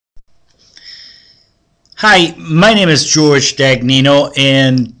Hi, my name is George Dagnino,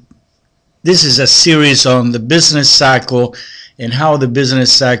 and this is a series on the business cycle and how the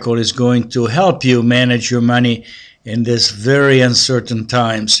business cycle is going to help you manage your money in this very uncertain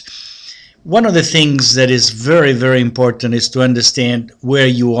times. One of the things that is very, very important is to understand where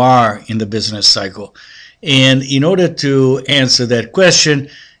you are in the business cycle. And in order to answer that question,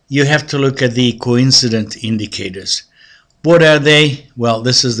 you have to look at the coincident indicators. What are they? Well,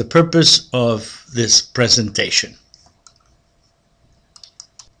 this is the purpose of this presentation.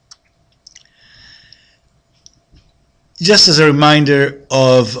 Just as a reminder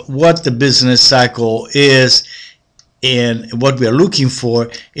of what the business cycle is and what we are looking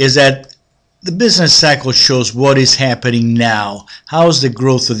for is that the business cycle shows what is happening now. How's the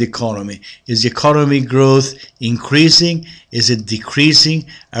growth of the economy? Is the economy growth increasing? Is it decreasing?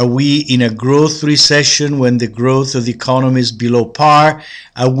 Are we in a growth recession when the growth of the economy is below par?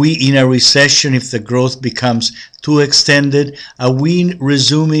 Are we in a recession if the growth becomes too extended? Are we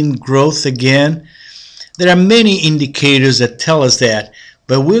resuming growth again? There are many indicators that tell us that.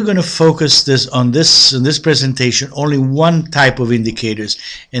 But we're going to focus in this presentation only one type of indicators,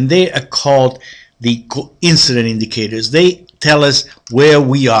 and they are called the coincident indicators. They tell us where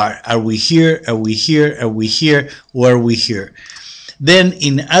we are. Are we here? Are we here? Are we here? Or are we here? Then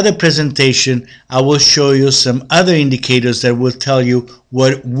in other presentation, I will show you some other indicators that will tell you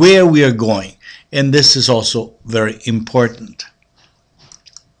where we are going, and this is also very important.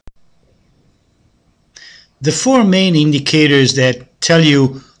 The four main indicators that tell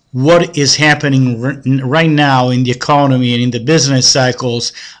you what is happening right now in the economy and in the business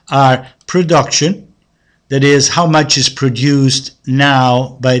cycles are production, that is how much is produced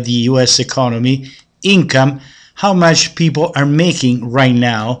now by the US economy, income, how much people are making right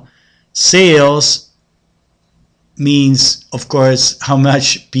now, sales means, of course, how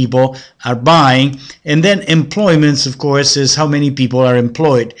much people are buying, and then employments, of course, is how many people are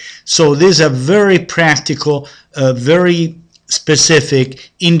employed. So these are very practical, very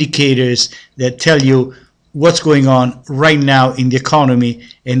specific indicators that tell you what's going on right now in the economy,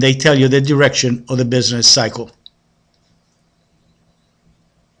 and they tell you the direction of the business cycle.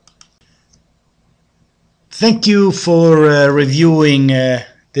 Thank you for reviewing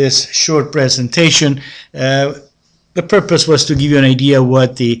this short presentation. The purpose was to give you an idea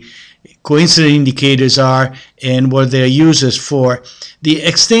what the coincident indicators are and what their uses for. The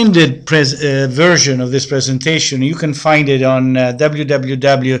extended version of this presentation, you can find it on www.tHE.com.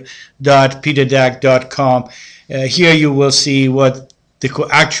 Here you will see what the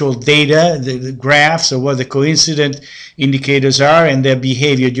actual data, the graphs, or what the coincident indicators are and their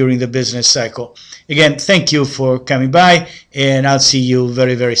behavior during the business cycle. Again, thank you for coming by, and I'll see you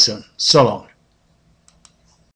very, very soon. So long.